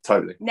doing it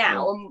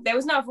now. And there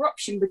was no other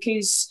option,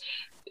 because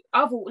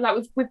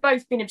we've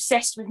both been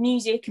obsessed with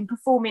music and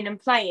performing and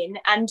playing.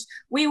 And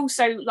we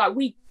also,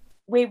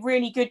 we're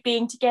really good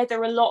being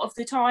together a lot of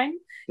the time,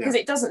 because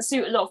it doesn't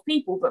suit a lot of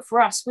people. But for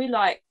us,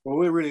 well,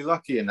 we're really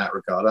lucky in that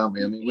regard, aren't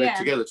we? I mean, we're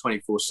together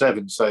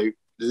 24/7, so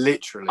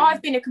literally.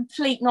 I've been a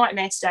complete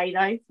nightmare today,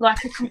 though.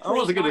 Like a complete I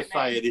wasn't going to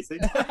nightmare. say anything.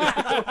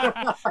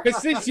 But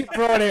since you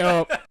brought it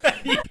up.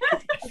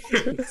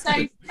 So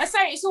I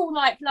say it's all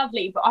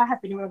lovely, but I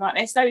have been a real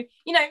nightmare. So,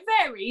 it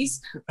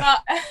varies. But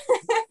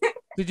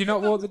did you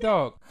not walk the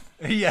dog?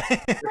 Yeah.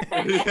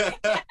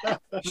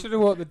 Should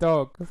have walked the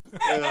dog.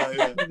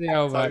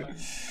 Yeah.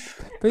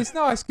 But it's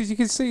nice because you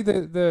can see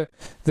the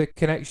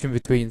connection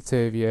between the two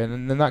of you,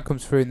 and then that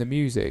comes through in the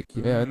music,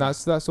 and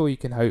that's all you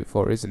can hope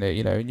for, isn't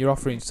it? And you're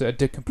offering a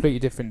completely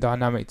different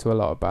dynamic to a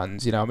lot of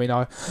bands. I mean,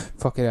 I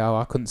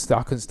couldn't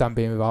stand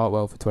being with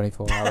Artwell for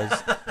 24 hours.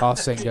 Our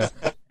singer.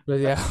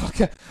 But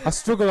I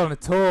struggle on a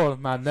tour,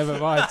 man. Never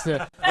mind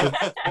to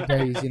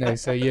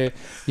days, So you've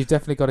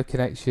definitely got a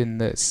connection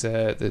that's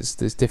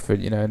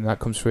different, and that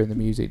comes through in the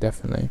music,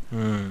 definitely.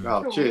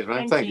 Oh, cheers,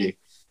 man! Thank you.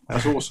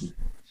 That's awesome.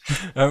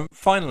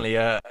 Finally,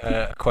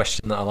 a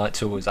question that I like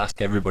to always ask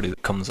everybody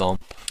that comes on.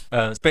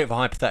 It's a bit of a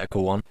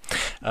hypothetical one.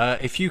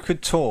 If you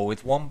could tour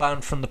with one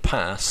band from the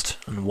past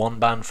and one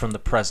band from the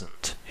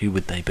present, who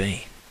would they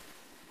be?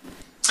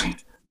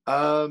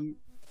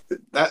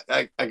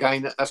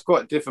 That's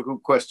quite a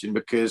difficult question,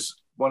 because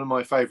one of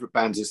my favourite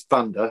bands is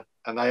Thunder,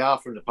 and they are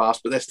from the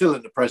past, but they're still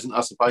in the present,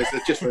 I suppose.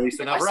 They've just released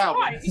another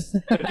album.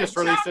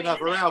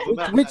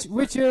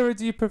 Which era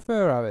do you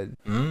prefer, Aaron?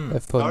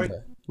 Of Thunder? Sorry?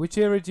 Which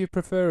era do you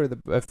prefer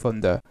of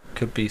Thunder?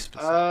 Could be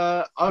specific.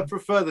 I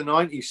prefer the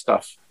 90s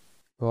stuff.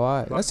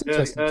 Right, that's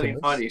interesting. Early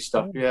 90s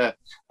stuff, yeah.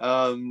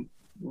 I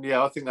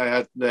think they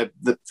had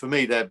for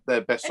me their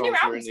best songs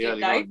were in the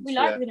early 90s. We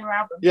like the new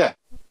album. Yeah.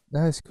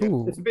 That's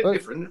cool. Yeah, it's a bit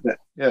different, isn't it?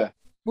 Yeah.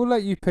 We'll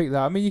let you pick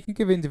that. I mean, you can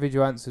give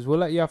individual answers. We'll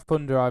let you have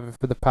Thunder either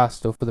for the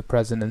past or for the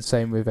present, and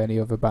same with any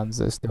other bands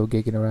that are still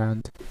gigging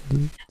around.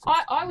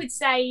 I would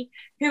say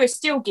who are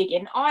still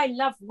gigging. I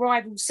love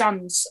Rival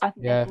Sons. I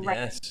think they're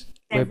great.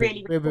 They're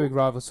really we're big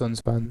Rival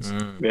Sons fans.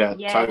 Yeah,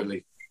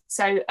 totally.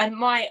 So, and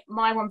my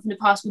one from the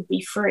past would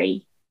be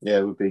Free. Yeah,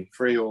 it would be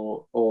Free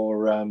or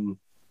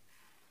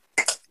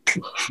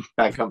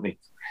Bad Company.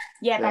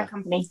 Yeah, Bad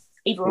Company.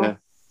 Either or.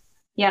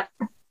 Yeah.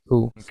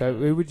 Cool. So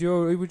who would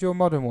your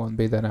modern one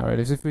be then, Aaron?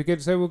 If we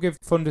we'll give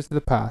Thunder to the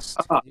past.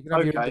 Okay. So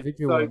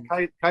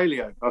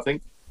Kaleo, I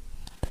think.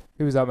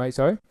 Who was that, mate?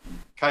 Sorry?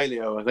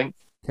 Kaleo, I think.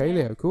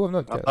 Kaleo, cool. I'm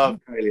not. I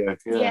love Kaleo.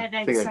 Yeah,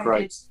 I think they're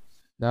great. Good.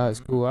 No, it's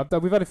cool.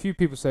 We've had a few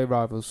people say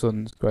Rival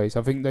Sons, Grace.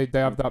 I think they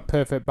have that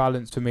perfect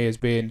balance for me as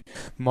being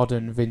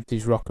modern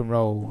vintage rock and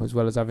roll, as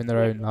well as having their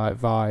own like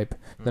vibe.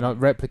 They're not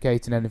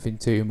replicating anything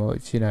too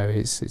much,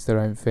 it's their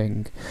own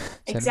thing.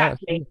 So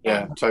exactly.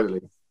 Yeah,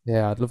 totally.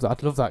 Yeah, I'd love that.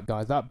 I'd love that,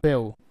 guys. That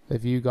bill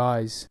of you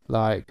guys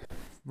like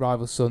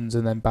Rival Sons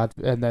and then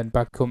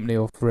Bad Company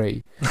or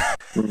Free.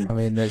 I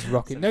mean, there's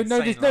rocking. No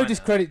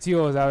discredit to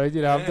yours,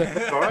 Aaron. I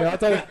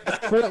don't.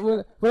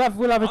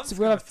 We'll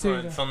have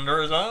two.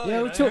 Thunder as well.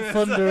 Yeah, we'll chuck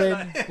Thunder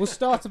in. We'll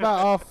start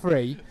about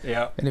 3:30.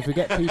 Yeah. And if we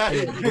get people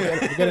in,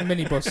 we'll get a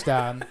minibus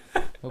down.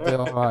 We'll be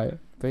all right.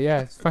 But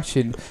yeah, it's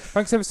smashing.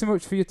 Thanks ever so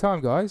much for your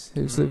time, guys.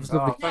 It was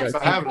lovely. Thanks for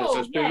having us.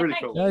 It's been really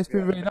cool. Yeah, it's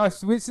been really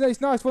nice.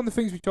 It's nice. One of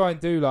the things we try and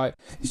do,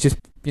 is just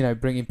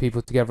bringing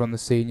people together on the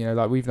scene.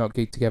 We've not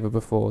gigged together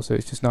before, so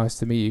it's just nice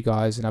to meet you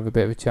guys and have a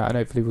bit of a chat. And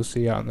hopefully, we'll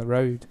see you out on the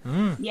road.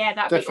 Yeah,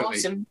 that'd be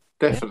awesome.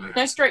 Definitely.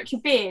 Don't stroke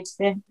your beard.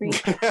 Yeah.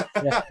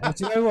 And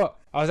do you know what?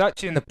 I was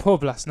actually in the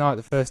pub last night,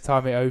 the first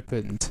time it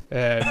opened,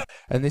 and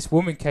this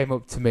woman came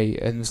up to me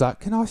and was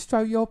like, "Can I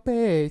stroke your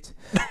beard?"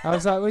 I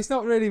was like, "Well, it's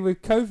not really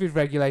with COVID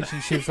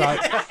regulations." She was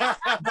like,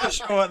 "Not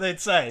sure what they'd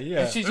say."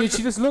 Yeah. She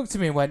just looked at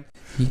me and went,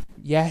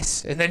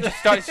 "Yes," and then just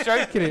started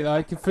stroking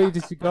it, completely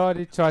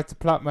disregarded. Tried to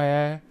plait my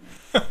hair.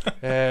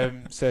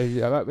 So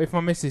if my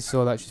missus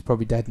saw that, she's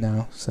probably dead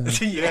now. So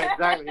yeah,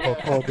 exactly.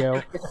 Poor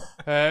girl.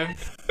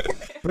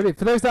 Brilliant.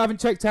 For those that haven't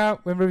checked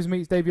out When Rivers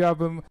Meet's debut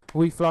album,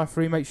 We Fly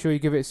Free, make sure you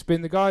give it a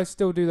spin. The guys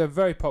still do their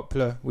very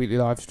popular weekly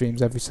live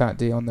streams every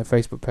Saturday on their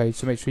Facebook page,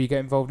 so make sure you get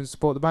involved and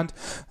support the band,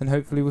 and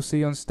hopefully we'll see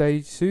you on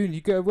stage soon.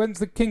 When's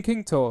the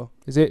King tour?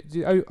 Is it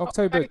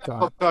October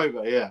time?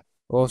 October, yeah.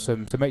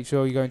 Awesome. So make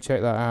sure you go and check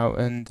that out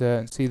and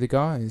see the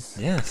guys.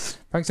 Yes.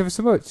 Thanks ever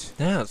so much.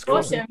 Yeah, that's cool.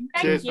 Awesome.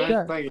 Cheers, Thank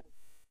man. Thank you.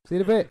 See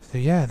you in a bit. So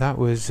yeah, that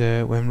was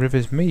When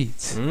Rivers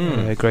Meet,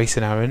 Grace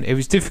and Aaron. It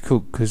was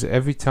difficult because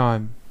every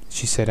time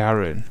she said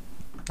Aaron,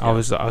 I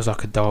was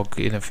like a dog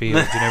in a field.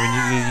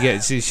 When you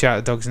get to shout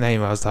a dog's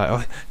name, I was like,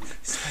 "Oh,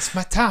 it's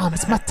my time!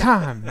 It's my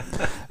time!"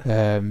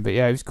 But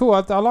yeah, it was cool. I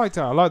liked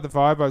it. I liked the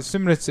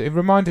vibe. It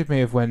reminded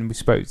me of when we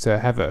spoke to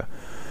Heather.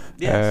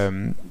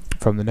 Yes.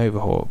 From the Nova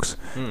Hawks,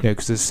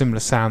 because there's a similar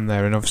sound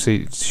there, and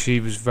obviously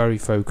she was very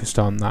focused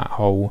on that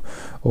whole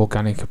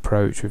organic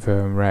approach with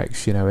her and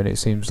Rex, and it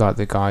seems like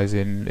the guys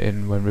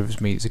in When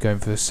Rivers Meets are going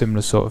for a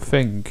similar sort of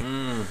thing.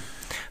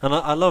 And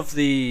I love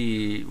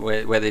the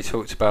where they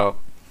talked about,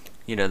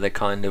 they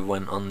kind of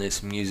went on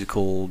this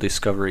musical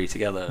discovery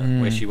together,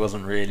 where she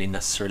wasn't really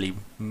necessarily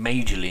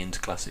majorly into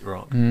classic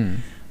rock,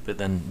 but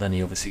then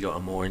he obviously got her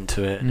more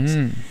into it.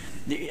 And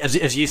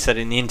as you said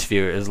in the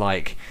interview, it was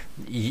like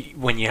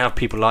when you have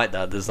people like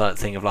that, there's that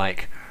thing of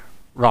like,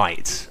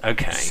 right,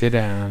 okay, sit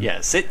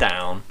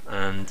down,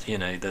 and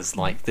there's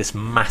like this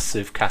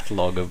massive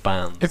catalogue of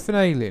bands. If an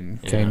alien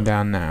came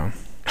down now,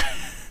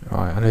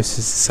 right, I know this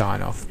is the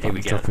sign off, but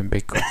I'm dropping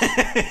big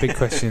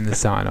question in the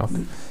sign off.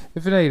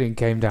 If an alien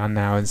came down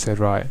now and said,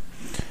 right,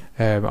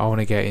 I want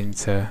to get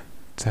into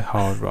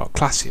hard rock,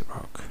 classic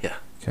rock,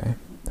 okay.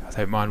 I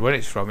don't mind where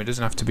it's from. It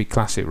doesn't have to be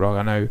classic rock.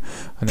 I know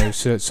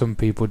some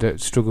people that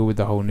struggle with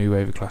the whole new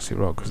wave of classic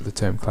rock because of the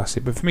term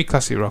classic. But for me,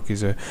 classic rock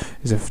is a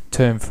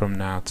term from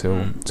now till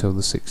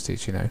the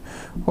 60s.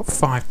 What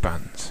 5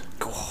 bands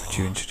would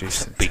you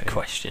introduce? That's a big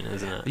question,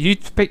 isn't it? You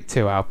pick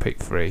 2, I'll pick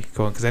 3.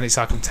 Go on, because then it's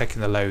like I'm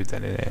taking the load.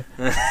 Then in it.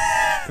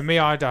 For me,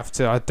 I'd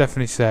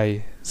definitely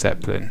say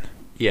Zeppelin.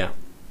 Yeah.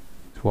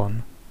 It's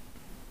 1.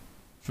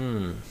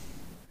 Who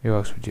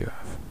else would you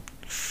have?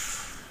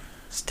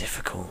 It's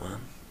difficult,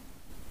 man.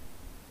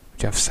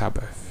 You have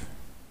Sabbath.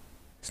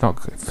 It's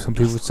not. Some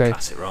people would say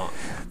classic rock.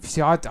 You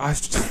see,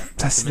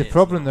 that's the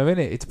problem, though, isn't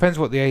it? It depends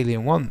what the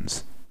alien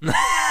wants.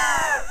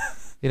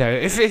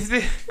 If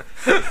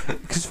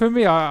because for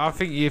me, I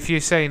think if you're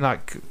saying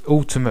like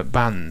ultimate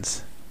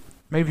bands,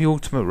 maybe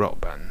ultimate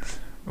rock bands.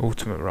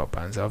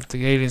 After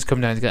the aliens come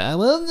down and go,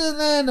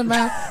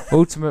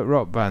 ultimate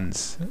rock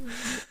bands,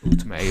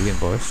 ultimate alien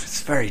voice.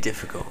 It's very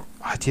difficult.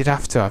 I'd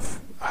have to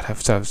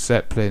have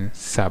Zeppelin,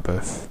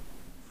 Sabbath.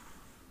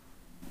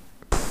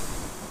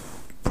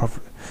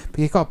 Probably. But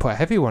you've got to put a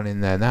heavy one in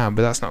there now,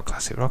 but that's not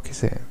classic rock,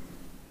 is it?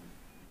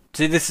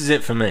 See, this is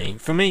it for me.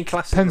 For me,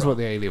 classic depends rock. What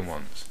the alien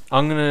wants.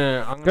 I'm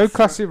gonna go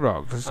classic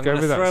rock. Let's I'm go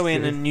gonna with throw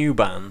in a new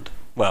band.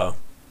 Well,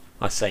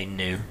 I say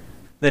new.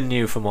 They're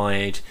new for my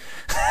age.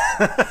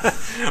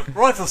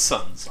 Rival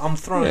Sons. I'm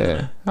throwing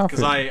them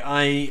because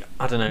I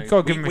don't know.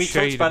 Got to give them we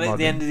talked about it at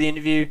the end of the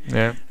interview.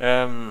 Yeah.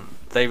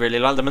 They really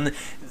like them, and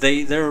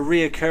they're a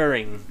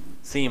reoccurring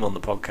theme on the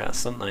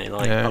podcast, aren't they?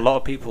 A lot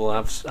of people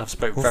have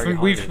spoken very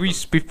highly of them.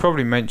 We've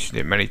probably mentioned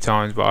it many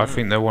times, but I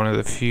think they're one of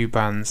the few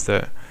bands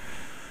that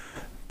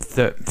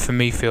for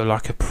me feel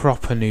like a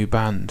proper new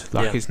band.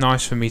 It's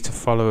nice for me to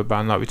follow a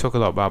band. Like we talk a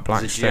lot about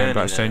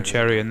Blackstone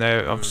Cherry, and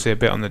they're obviously a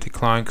bit on the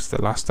decline because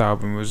the last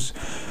album was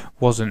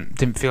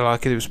didn't feel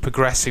like it was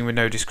progressing with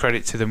no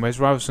discredit to them. Whereas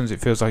Rival Sons,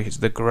 it feels like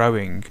they're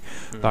growing.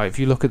 Like if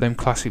you look at them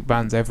classic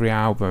bands, every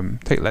album,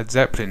 take Led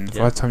Zeppelin.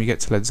 By the time you get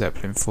to Led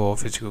Zeppelin 4,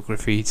 Physical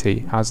Graffiti,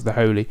 Has the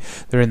Holy,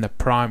 they're in the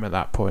prime at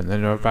that point.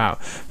 And they're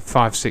about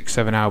 5, 6,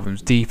 7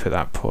 albums deep at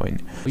that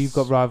point. Well, you've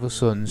got Rival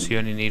Sons. You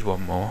only need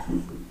one more.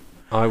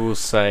 I will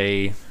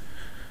say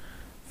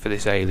for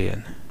this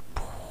Alien.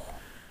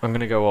 I'm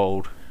gonna go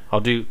old. I'll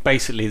do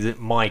basically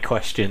my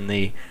question,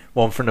 the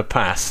one from the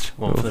past,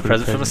 one from the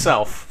present, for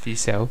myself. For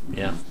yourself?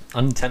 Yeah.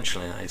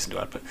 Unintentionally, I used to do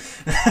that, but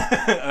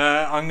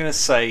I'm going to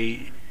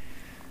say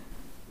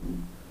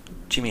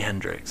Jimi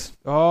Hendrix.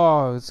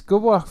 Oh, it's a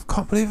good one. I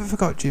can't believe I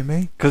forgot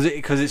Jimmy. Because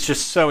it's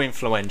just so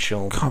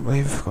influential. Can't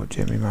believe I forgot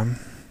Jimmy, man.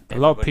 A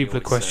lot of people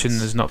are questioning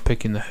us not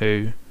picking The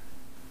Who.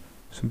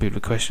 Some people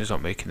are questioning us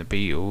not making the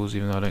Beatles,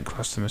 even though I don't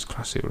class them as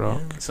classic rock.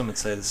 Yeah, some would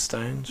say the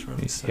Stones.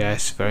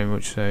 Yes, very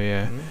much so.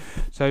 Yeah.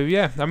 So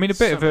yeah, I mean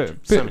so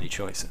many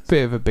choices.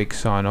 Bit of a big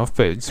sign off,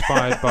 but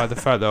inspired by the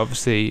fact that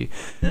obviously,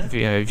 if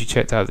you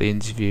checked out the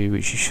interview,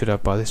 which you should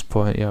have by this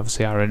point,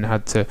 obviously Aaron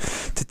had to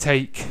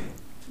take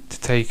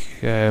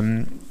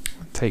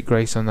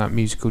Grace on that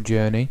musical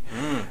journey,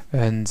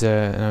 and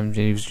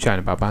he was chatting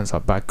about bands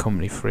like Bad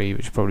Company 3,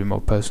 which is probably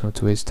more personal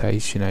to his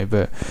taste,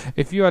 But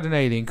if you had an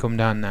alien come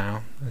down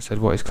now and said,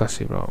 "What is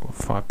classic rock?" What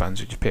 5 bands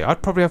would you pick?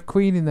 I'd probably have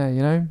Queen in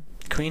there,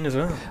 Queen as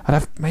well. I'd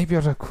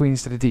have Queen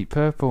instead of Deep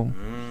Purple.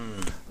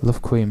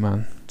 Love Queen,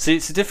 man. See,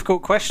 it's a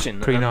difficult question.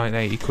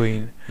 Pre-1980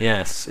 Queen.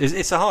 Yes,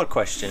 it's a hard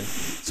question,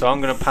 so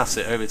I'm going to pass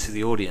it over to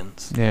the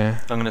audience. Yeah.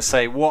 I'm going to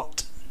say,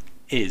 what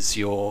is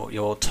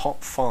your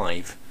top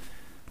 5?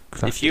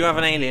 Classic. If you have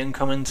an alien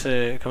coming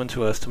to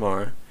Earth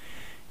tomorrow,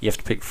 you have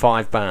to pick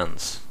 5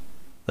 bands.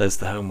 There's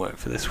the homework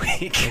for this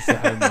week. There's the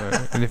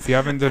homework. And if you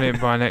haven't done it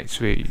by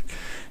next week,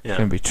 it's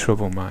going to be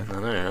trouble, man. I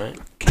know, right?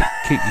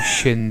 Kick your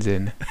shins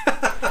in.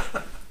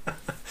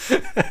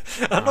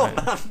 And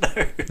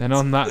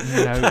on that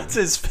note, that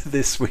is for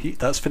this week.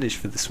 That's finished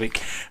for this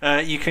week.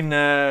 You can,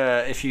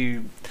 if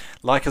you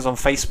like us on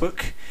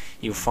Facebook,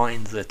 you'll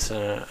find that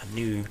a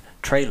new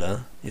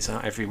trailer is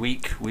out every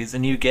week with a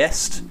new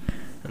guest.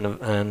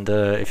 And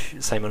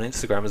if same on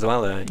Instagram as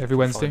well. Every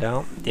Wednesday. Find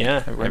out.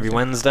 Yeah, every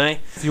Wednesday.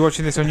 If you're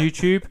watching this on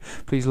YouTube,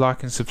 please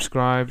like and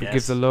subscribe. Yes.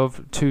 Give the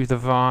love to the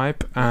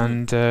vibe,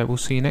 and we'll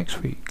see you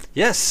next week.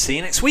 Yes, see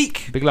you next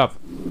week. Big love.